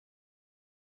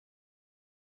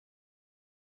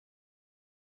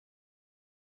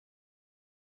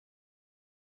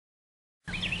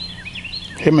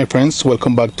Hey my friends,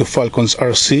 welcome back to Falcon's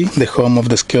RC, the home of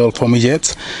the scale for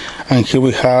jets. And here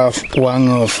we have one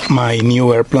of my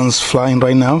new airplanes flying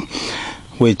right now,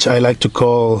 which I like to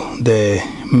call the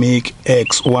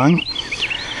MIG-X1.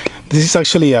 This is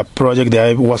actually a project that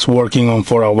I was working on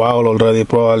for a while already,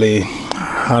 probably,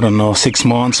 I don't know, 6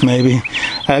 months maybe.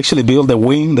 I actually built the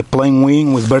wing, the plane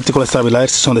wing with vertical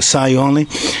stabilizers on the side only,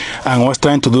 and I was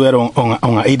trying to do it on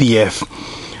an ADF.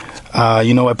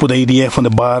 I put the ADF on the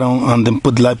bottom and then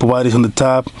put lipo bodies on the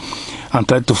top and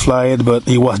tried to fly it, but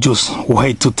it was just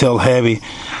way too tail heavy,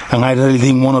 and I really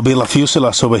didn't want to build a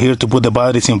fuselage over here to put the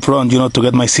bodies in front, to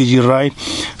get my CG right.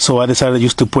 So I decided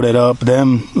just to put it up.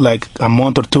 Then, like a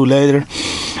month or two later,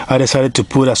 I decided to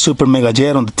put a super mega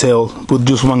jet on the tail, put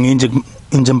just one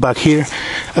engine back here,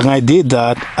 and I did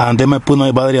that, and then I put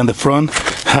my battery on the front,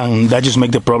 and that just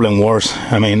made the problem worse.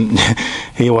 I mean,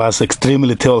 it was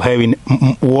extremely tail heavy,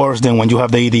 worse than when you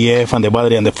have the ADF and the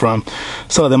battery on the front.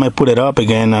 So then I put it up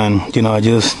again, and I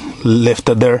just left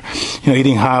it there. It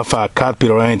didn't have a cockpit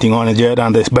or anything on it yet,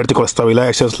 and the vertical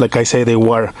stabilizers, like I say, they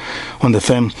were on the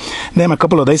FEM. Then a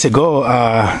couple of days ago,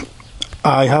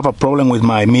 I have a problem with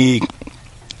my MIG.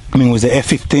 With the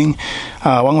F-15,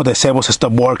 one of the servos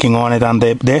stopped working on it, and the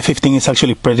F-15 is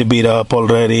actually pretty beat up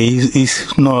already.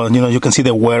 It's you can see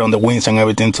the wear on the wings and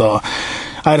everything. So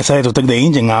I decided to take the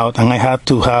engine out, and I had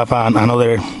to have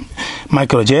another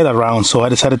microjet around. So I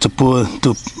decided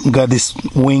to get this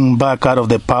wing back out of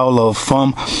the pile of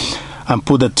foam and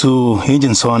put the two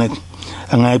engines on it.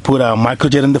 And I put a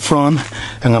microjet in the front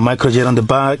and a microjet on the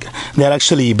back. They're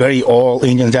actually very old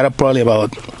engines. They're probably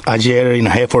about a year and a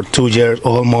half or 2 years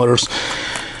old motors.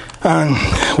 And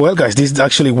well, guys, this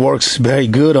actually works very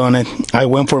good on it. I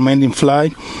went for maiden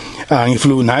flight, and it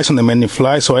flew nice on the maiden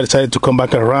flight. So I decided to come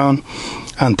back around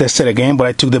and test it again, but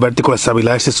I took the vertical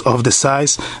stabilizers off the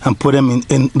sides and put them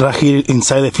in right here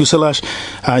inside the fuselage,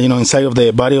 inside of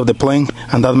the body of the plane,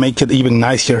 and that made it even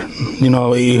nicer.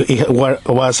 It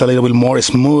was a little bit more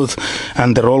smooth,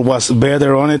 and the roll was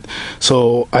better on it.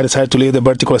 So I decided to leave the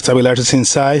vertical stabilizers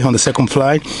inside on the second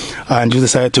flight, and just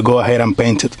decided to go ahead and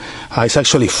paint it. It's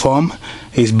actually foam.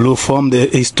 It's blue foam.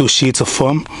 It's 2 sheets of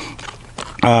foam,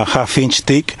 1/2 inch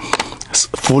thick,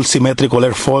 full symmetrical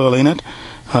airfoil in it.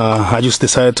 I just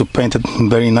decided to paint it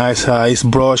very nice. It's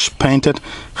brush painted,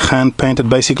 hand painted,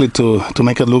 basically to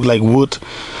make it look like wood,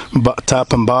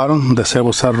 top and bottom. The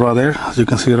servos are right there, as you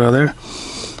can see right there.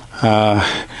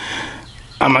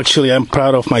 I'm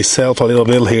proud of myself a little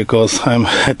bit here, because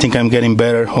I think I'm getting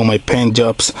better on my paint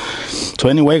jobs. So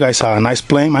anyway, guys, a nice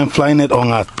plane. I'm flying it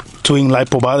on a twin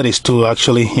lipo batteries too,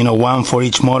 actually, one for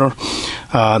each motor.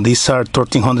 These are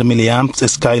 1300 milliamps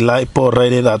Sky Lipo,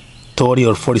 rated at 30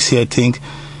 or 40C, I think.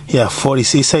 Yeah, 40.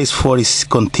 It says 40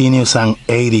 continuous and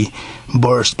 80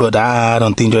 burst, but I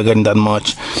don't think you're getting that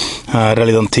much. I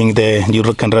really don't think you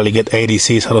can really get 80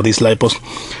 Cs out of these lipos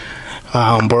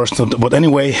on burst. But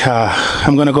anyway,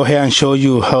 I'm gonna go ahead and show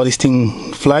you how this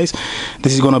thing flies.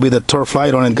 This is gonna be the 3rd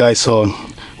flight on it, guys. So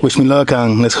wish me luck,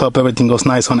 and let's hope everything goes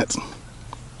nice on it.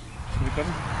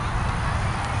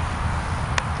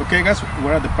 Okay, guys,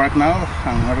 we're at the park now,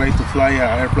 and we're ready to fly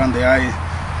an airplane that I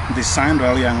designed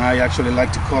really, and I actually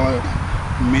like to call it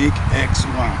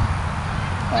MIG-X1.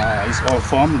 It's all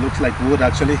foam, looks like wood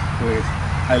actually.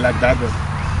 I like that. But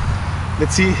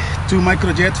let's see, 2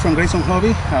 microjets from Grayson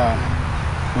Hobby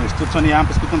with 220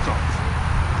 amp speed control.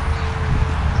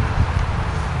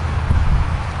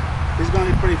 It's going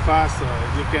to be pretty fast, so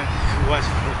you can watch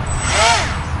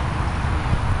it.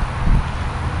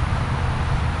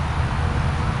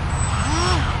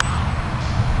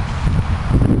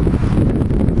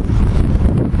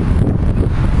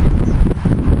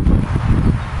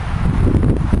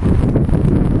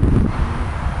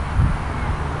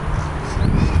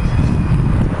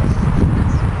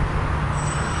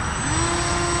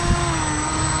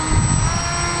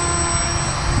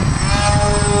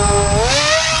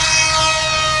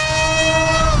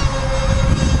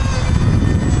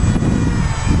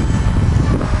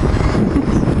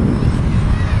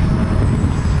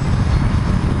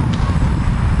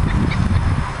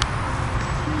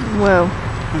 Whoa.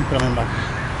 I'm coming back.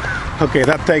 Okay,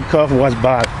 that takeoff was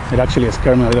bad. It actually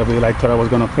scared me a little bit. I thought I was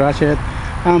gonna crash it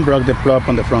and broke the plug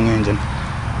on the front engine.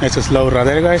 It's a slow right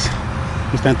there, guys.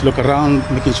 It's time to look around,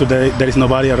 making sure that there is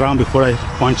nobody around before I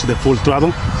punch the full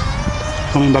throttle.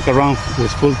 Coming back around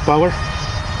with full power.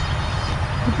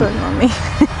 You're putting on me.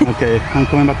 Okay, I'm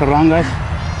coming back around, guys.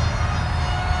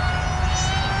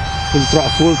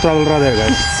 Full throttle right there,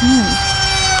 guys.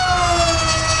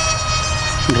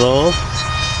 Roll.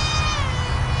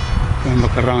 Coming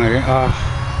back around again.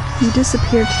 You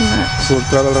disappear too much. Full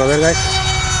throttle right there, guys.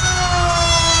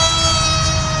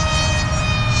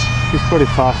 He's pretty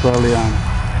fast really, and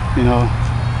you know,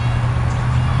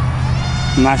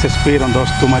 nice speed on those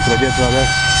two microjets right there.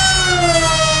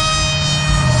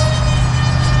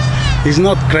 It's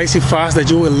not crazy fast that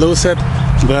you will lose it,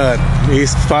 but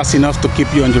it's fast enough to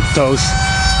keep you on your toes.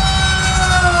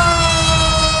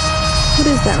 What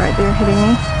is that right there hitting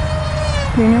me?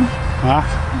 Do you know? Huh?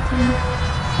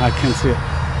 I can't see it.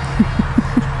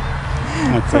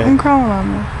 Okay. Something crawling on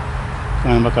me.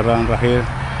 Coming back around right here.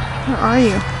 Where are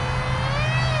you?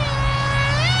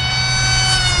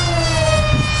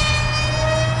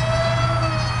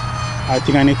 I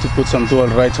think I need to put some dual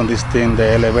rates on this thing.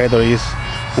 The elevator is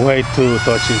way too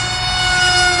touchy.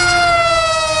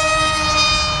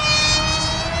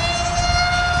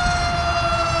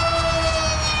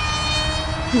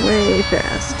 Way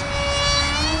fast.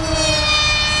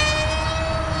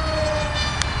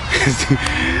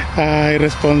 I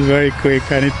respond very quick.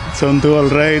 I need some dual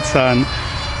rates and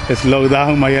slow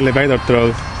down my elevator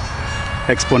throw.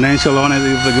 Exponential on it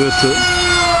is good too.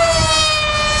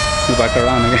 Back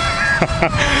around again.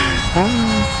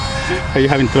 Are you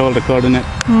having trouble recording it?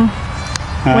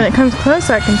 When it comes close,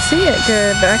 I can see it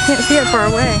good, but I can't see it far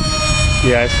away.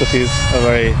 Yeah, it's because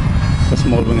it's a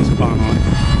small wingspan on it.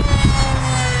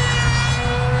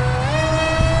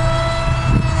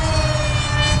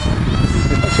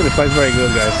 It actually flies very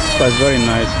good, guys. It flies very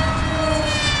nice.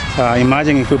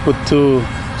 Imagine if we put two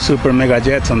super mega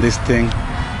jets on this thing.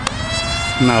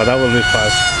 Now that will be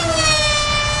fast.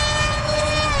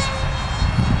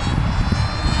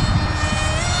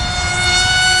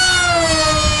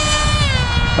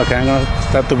 Okay, I'm gonna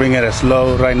start to bring it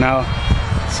slow right now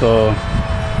so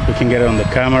we can get it on the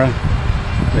camera.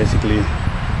 Basically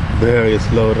very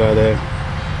slow right there.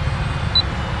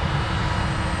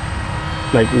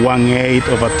 Like 1/8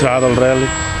 of a throttle really.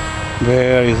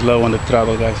 Very slow on the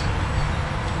throttle, guys.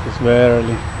 Just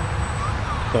barely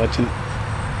touching it.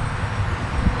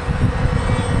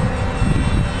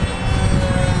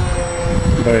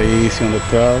 Very easy on the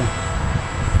throttle.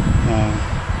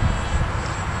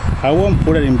 I won't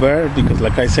put it in vert because,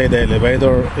 like I say, the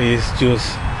elevator is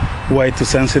just way too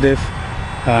sensitive,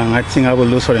 and I think I will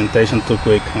lose orientation too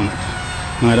quick on it,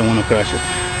 and I don't want to crash it.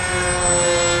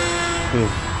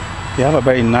 You have a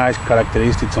very nice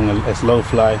characteristics on a slow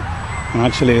fly, and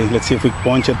actually, let's see if we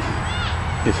punch it,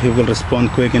 if he will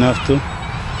respond quick enough to.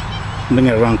 Bring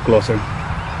it around closer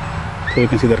so we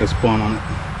can see the response on it.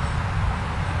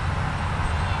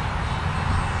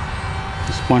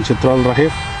 Just punch the throttle right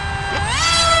here.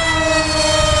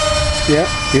 Yeah,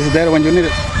 it's there when you need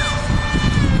it.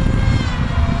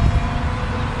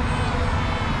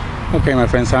 Okay, my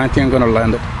friends, I think I'm gonna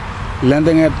land it.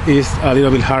 Landing it is a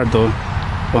little bit hard though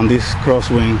on this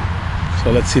crosswing.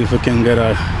 So let's see if we can get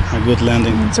a good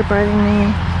landing. It's biting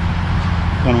me.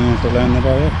 Coming in for landing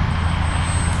right there.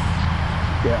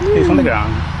 Yeah, it's on the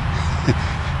ground.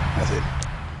 That's it.